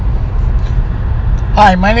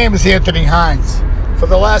Hi, my name is Anthony Hines. For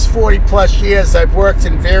the last 40 plus years, I've worked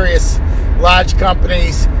in various large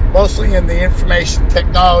companies, mostly in the information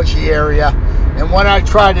technology area. And what I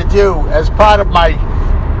try to do as part of my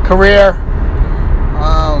career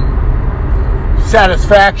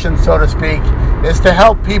satisfaction, so to speak, is to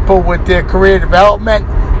help people with their career development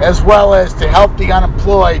as well as to help the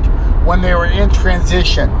unemployed when they were in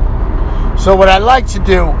transition. So what I like to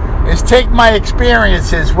do is take my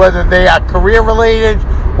experiences, whether they are career related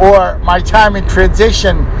or my time in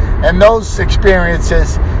transition, and those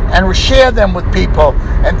experiences, and share them with people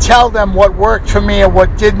and tell them what worked for me and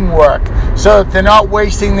what didn't work, so that they're not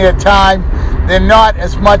wasting their time, they're not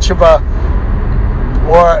as much of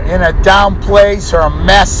or in a down place or a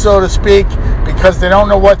mess, so to speak, because they don't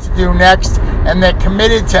know what to do next, and they're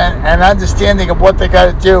committed to an understanding of what they got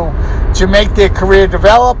to do to make their career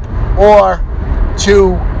develop, or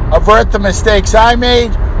to avert the mistakes I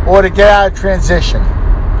made, or to get out of transition.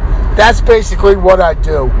 That's basically what I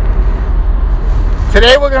do.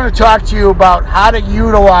 Today we're going to talk to you about how to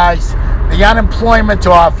utilize the unemployment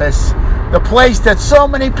office, the place that so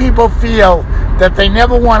many people feel that they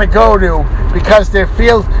never want to go to because they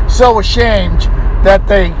feel so ashamed that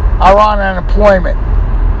they are on unemployment.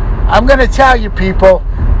 I'm going to tell you, people,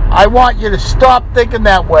 I want you to stop thinking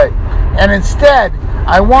that way. And instead,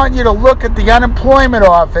 I want you to look at the unemployment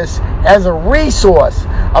office as a resource,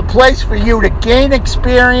 a place for you to gain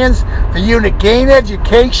experience, for you to gain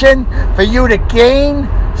education, for you to gain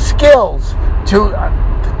skills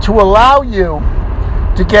to allow you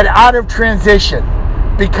to get out of transition.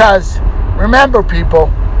 Because remember,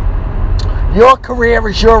 people, your career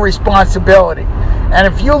is your responsibility.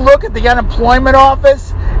 And if you look at the unemployment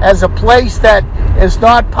office as a place that is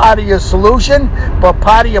not part of your solution, but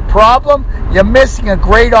part of your problem, you're missing a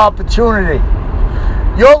great opportunity.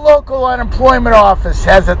 Your local unemployment office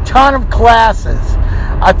has a ton of classes,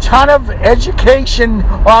 a ton of education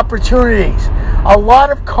opportunities, a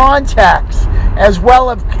lot of contacts, as well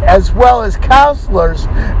as counselors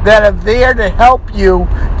that are there to help you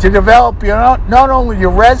to develop not only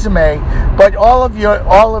your resume, but all of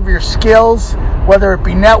your skills, whether it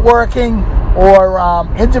be networking or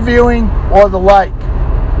interviewing or the like.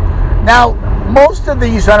 Now, most of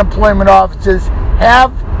these unemployment offices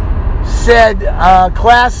have said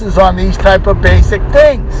classes on these type of basic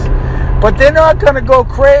things, but they're not going to go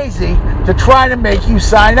crazy to try to make you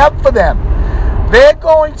sign up for them. They're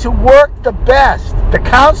going to work the best. The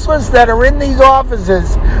counselors that are in these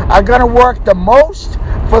offices are going to work the most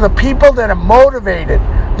for the people that are motivated.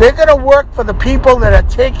 They're going to work for the people that are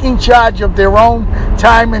taking charge of their own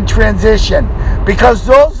time in transition, because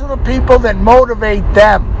those are the people that motivate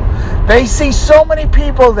them. They see so many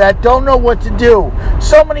people that don't know what to do,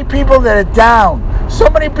 so many people that are down, so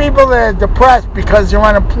many people that are depressed because they're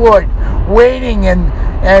unemployed, waiting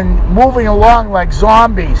and moving along like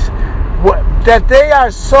zombies, that they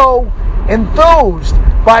are so enthused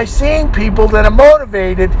by seeing people that are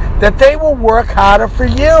motivated that they will work harder for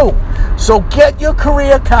you. So get your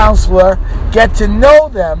career counselor, get to know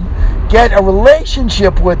them, get a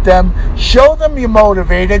relationship with them, show them you're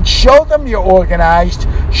motivated, show them you're organized,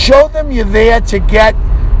 show them you're there to get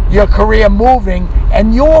your career moving,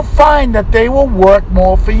 and you will find that they will work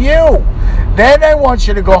more for you. Then I want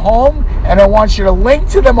you to go home and I want you to link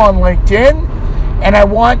to them on LinkedIn, and I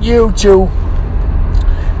want you to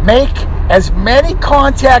make as many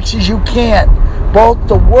contacts as you can, both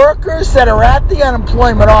the workers that are at the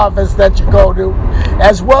unemployment office that you go to,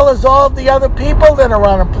 as well as all of the other people that are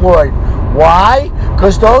unemployed. Why?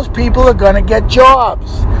 Because those people are going to get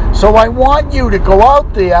jobs. So I want you to go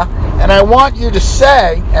out there, and I want you to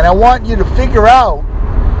say, and I want you to figure out,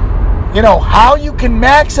 how you can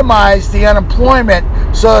maximize the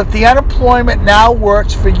unemployment so that the unemployment now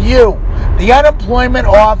works for you. The unemployment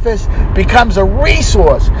office becomes a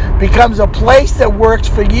resource, becomes a place that works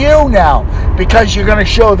for you now, because you're going to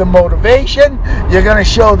show them motivation, you're going to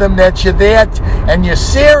show them that you're there and you're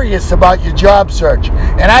serious about your job search.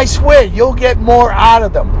 And I swear you'll get more out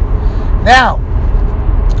of them. Now,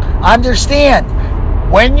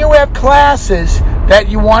 understand, when you have classes that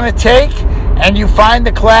you want to take, and you find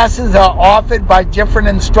the classes are offered by different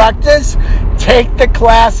instructors, take the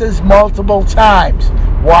classes multiple times.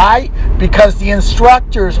 Why? Because the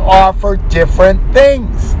instructors offer different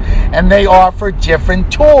things, and they offer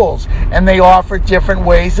different tools, and they offer different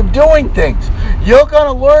ways of doing things. You're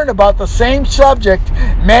going to learn about the same subject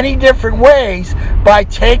many different ways by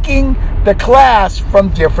taking the class from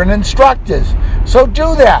different instructors. So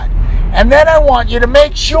do that. And then I want you to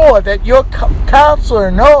make sure that your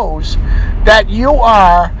counselor knows that you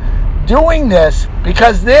are doing this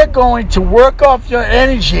because they're going to work off your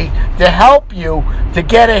energy to help you to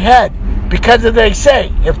get ahead. Because as they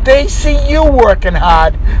say, if they see you working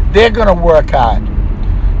hard, they're going to work hard.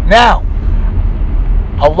 Now,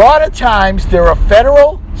 a lot of times there are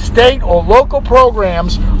federal, state, or local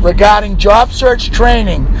programs regarding job search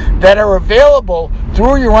training that are available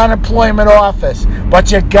through your unemployment office.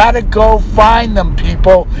 But you gotta go find them,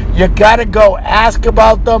 people. You gotta go ask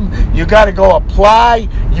about them. You gotta go apply.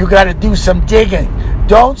 You gotta do some digging.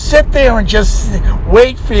 Don't sit there and just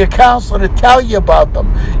wait for your counselor to tell you about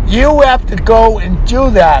them. You have to go and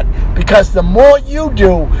do that, because the more you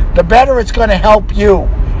do, the better it's going to help you.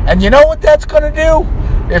 And you know what that's going to do?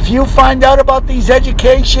 If you find out about these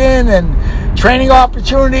education and training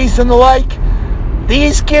opportunities and the like,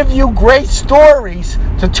 these give you great stories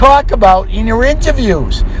to talk about in your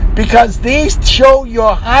interviews, because these show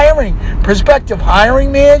your prospective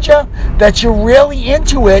hiring manager that you're really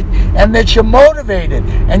into it and that you're motivated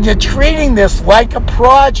and you're treating this like a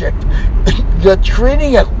project. You're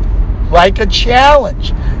treating it like a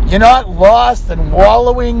challenge. You're not lost and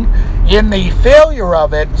wallowing in the failure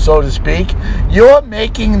of it, so to speak. You're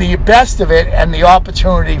making the best of it and the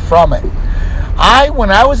opportunity from it. When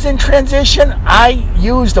I was in transition, I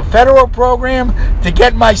used a federal program to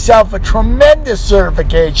get myself a tremendous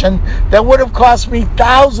certification that would have cost me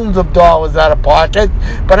thousands of dollars out of pocket,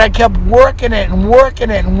 but I kept working it and working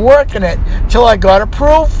it and working it till I got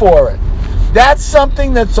approved for it. That's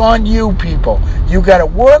something that's on you, people. You got to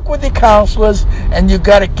work with your counselors, and you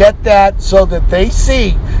got to get that so that they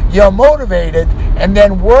see you're motivated, and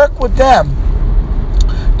then work with them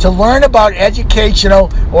to learn about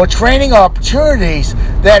educational or training opportunities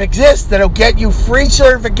that exist that'll get you free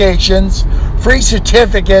certifications, free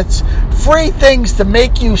certificates, free things to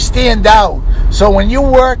make you stand out. So when you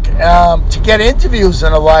work to get interviews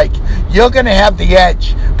and the like, you're going to have the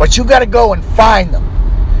edge. But you got to go and find them.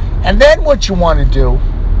 And then what you want to do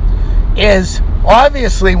is,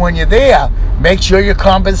 obviously, when you're there, make sure your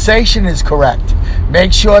compensation is correct.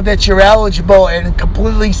 Make sure that you're eligible and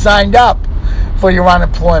completely signed up for your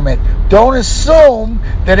unemployment. Don't assume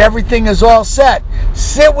that everything is all set.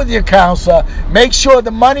 Sit with your counselor. Make sure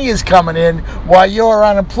the money is coming in while you're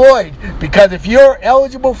unemployed. Because if you're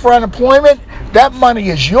eligible for unemployment, that money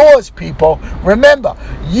is yours, people. Remember,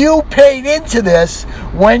 you paid into this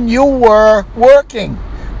when you were working.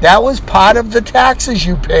 That was part of the taxes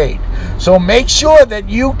you paid. So make sure that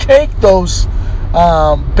you take those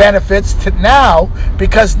benefits to now,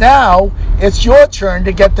 because now it's your turn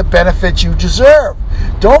to get the benefits you deserve.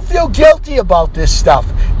 Don't feel guilty about this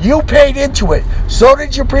stuff. You paid into it. So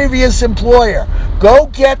did your previous employer. Go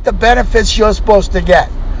get the benefits you're supposed to get.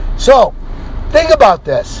 So, think about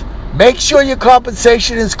this. Make sure your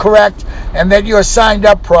compensation is correct and that you're signed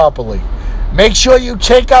up properly. Make sure you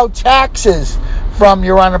take out taxes from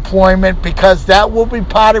your unemployment, because that will be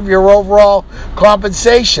part of your overall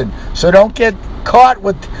compensation. So don't get caught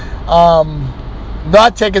with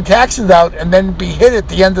not taking taxes out and then be hit at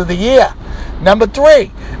the end of the year. Number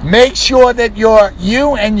 3, make sure that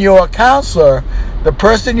you and your counselor, the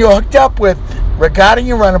person you're hooked up with regarding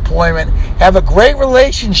your unemployment, have a great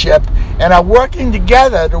relationship and are working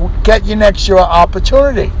together to get your next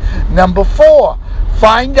opportunity. Number 4,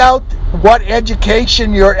 find out what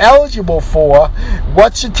education you're eligible for,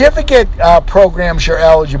 what certificate programs you're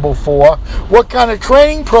eligible for, what kind of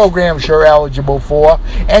training programs you're eligible for,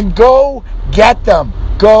 and go get them.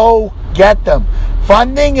 Go get them.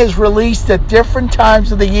 Funding is released at different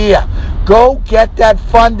times of the year. Go get that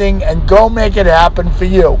funding and go make it happen for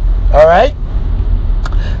you. All right?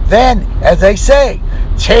 Then, as I say,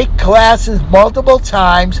 take classes multiple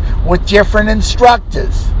times with different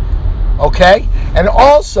instructors. Okay? And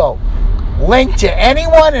also, link to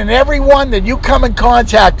anyone and everyone that you come in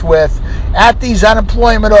contact with at these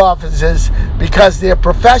unemployment offices, because they're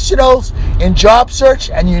professionals in job search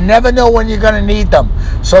and you never know when you're going to need them.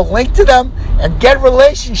 So link to them and get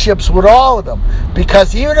relationships with all of them,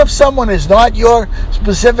 because even if someone is not your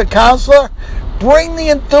specific counselor, bring the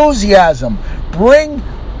enthusiasm. Bring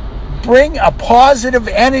a positive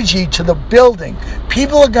energy to the building.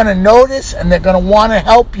 People are going to notice and they're going to want to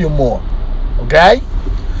help you more. Okay?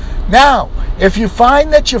 Now, if you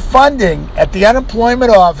find that your funding at the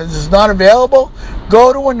unemployment office is not available,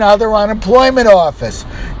 go to another unemployment office.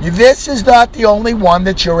 This is not the only one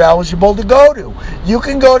that you're eligible to go to. You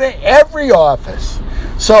can go to every office.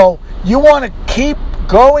 So you want to keep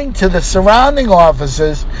going to the surrounding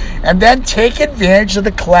offices and then take advantage of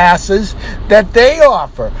the classes that they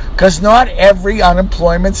offer, because not every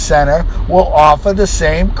unemployment center will offer the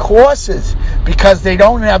same courses. because they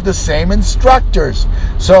don't have the same instructors.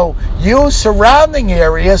 So use surrounding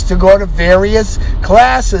areas to go to various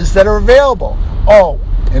classes that are available. Oh,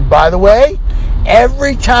 and by the way,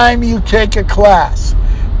 every time you take a class,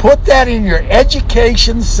 put that in your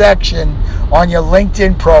education section on your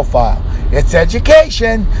LinkedIn profile. It's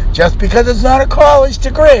education. Just because it's not a college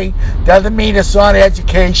degree doesn't mean it's not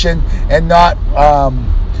education and not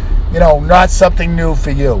not something new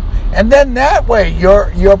for you. And then that way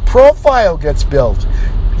your profile gets built.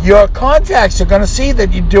 Your contacts are going to see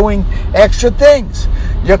that you're doing extra things.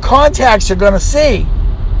 Your contacts are going to see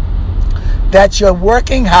that you're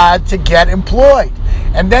working hard to get employed.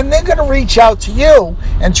 And then they're going to reach out to you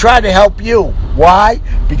and try to help you. Why?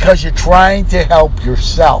 Because you're trying to help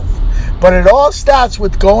yourself. But it all starts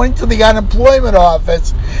with going to the unemployment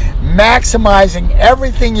office, maximizing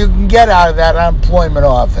everything you can get out of that unemployment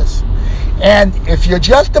office. And if you're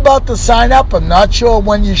just about to sign up, I'm not sure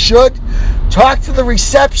when you should, talk to the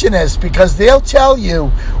receptionist, because they'll tell you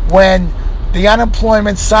when the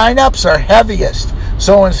unemployment sign-ups are heaviest.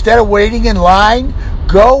 So instead of waiting in line,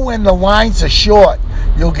 go when the lines are short.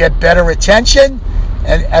 You'll get better attention,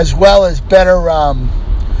 and as well as better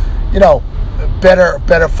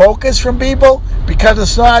focus from people, because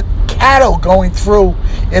it's not cattle going through.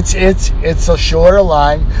 It's a shorter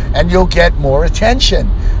line, and you'll get more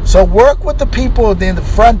attention. So work with the people in the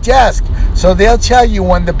front desk, so they'll tell you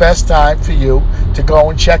when the best time for you to go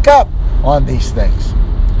and check up on these things.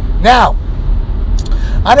 Now,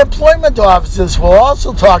 unemployment officers will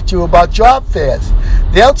also talk to you about job fairs.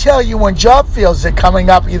 They'll tell you when job fairs are coming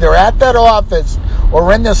up, either at that office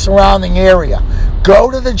or in the surrounding area.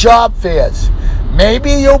 Go to the job fairs.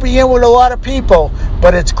 Maybe you'll be in with a lot of people,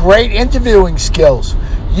 but it's great interviewing skills.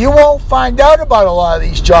 You won't find out about a lot of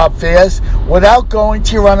these job fairs without going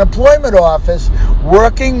to your unemployment office,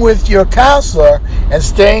 working with your counselor, and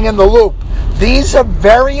staying in the loop. These are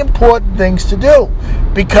very important things to do,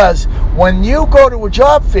 because when you go to a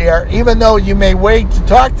job fair, even though you may wait to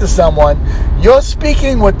talk to someone, you're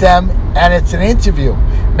speaking with them, and it's an interview.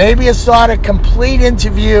 Maybe it's not a complete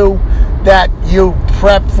interview that you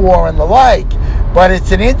prep for and the like, but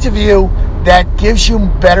it's an interview that gives you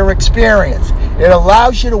better experience. It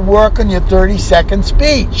allows you to work on your 30-second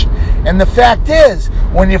speech. And the fact is,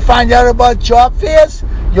 when you find out about job fairs,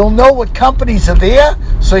 you'll know what companies are there,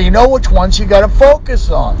 so you know which ones you got to focus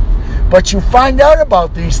on. But you find out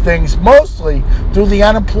about these things mostly through the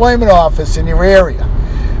unemployment office in your area.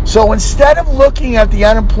 So instead of looking at the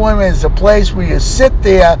unemployment as a place where you sit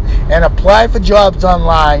there and apply for jobs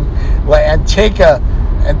online and take a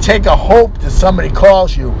hope that somebody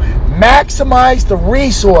calls you, maximize the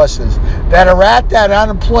resources that are at that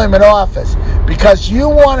unemployment office, because you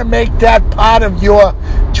want to make that part of your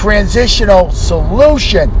transitional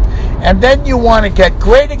solution. And then you want to get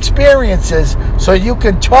great experiences so you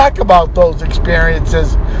can talk about those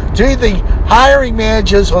experiences to the hiring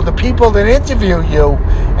managers or the people that interview you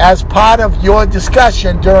as part of your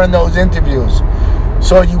discussion during those interviews.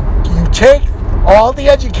 So you take all the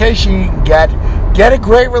education you can get a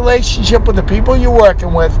great relationship with the people you're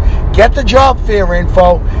working with, get the job fair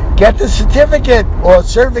info, get the certificate or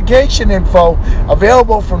certification info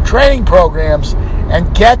available from training programs,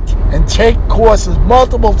 and take courses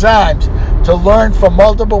multiple times to learn from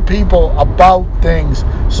multiple people about things,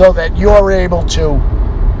 so that you're able to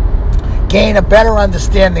gain a better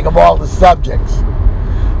understanding of all the subjects.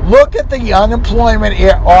 Look at the unemployment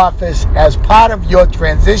office as part of your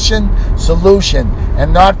transition solution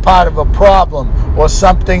and not part of a problem or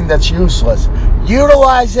something that's useless.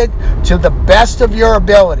 Utilize it to the best of your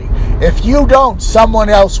ability. If you don't, someone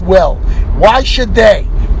else will. Why should they?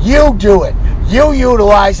 You do it. You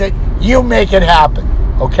utilize it. You make it happen.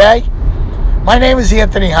 Okay? My name is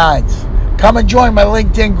Anthony Hines. Come and join my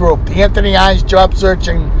LinkedIn group, the Anthony Hines Job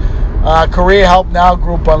Searching Career Help Now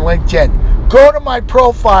group on LinkedIn. Go to my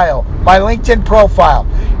profile, my LinkedIn profile,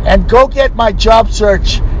 and go get my job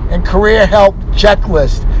search and career help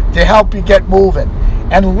checklist to help you get moving.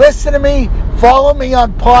 And listen to me, follow me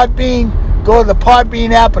on Podbean. Go to the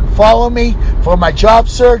Podbean app and follow me for my job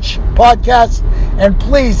search podcast. And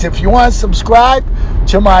please, if you want to subscribe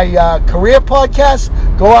to my career podcast,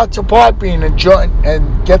 go out to Podbean and join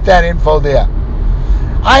and get that info there.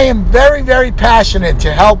 I am very, very passionate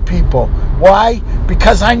to help people. Why?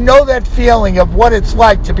 Because I know that feeling of what it's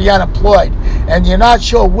like to be unemployed, and you're not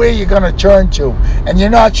sure where you're going to turn to, and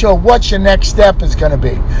you're not sure what your next step is going to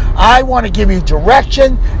be. I want to give you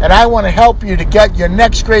direction, and I want to help you to get your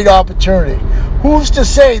next great opportunity. Who's to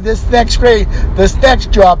say this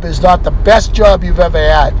next job is not the best job you've ever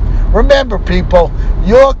had? Remember, people,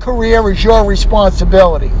 your career is your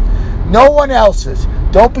responsibility. No one else's.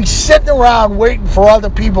 Don't be sitting around waiting for other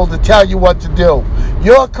people to tell you what to do.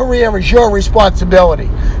 Your career is your responsibility.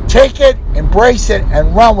 Take it, embrace it,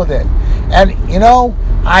 and run with it. And,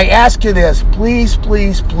 I ask you this, please,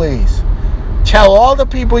 please, please. Tell all the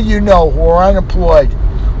people you know who are unemployed,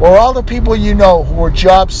 or all the people you know who are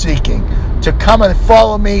job seeking, to come and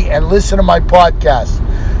follow me and listen to my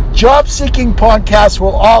podcast. Job seeking podcasts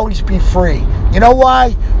will always be free. You know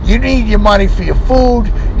why? You need your money for your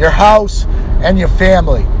food, your house, and your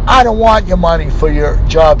family. I don't want your money for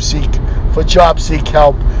job seek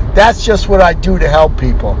help. That's just what I do to help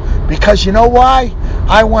people. Because you know why?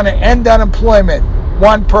 I want to end unemployment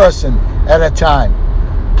one person at a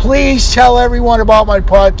time. Please tell everyone about my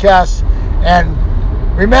podcast. And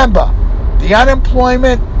remember, the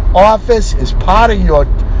unemployment office is part of your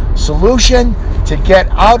solution to get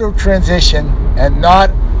out of transition and not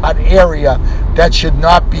an area that should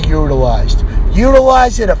not be utilized.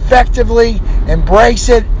 Utilize it effectively, embrace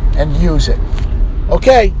it, and use it.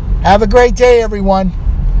 Okay, have a great day, everyone.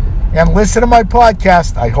 And listen to my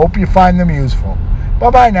podcast. I hope you find them useful.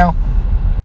 Bye-bye now.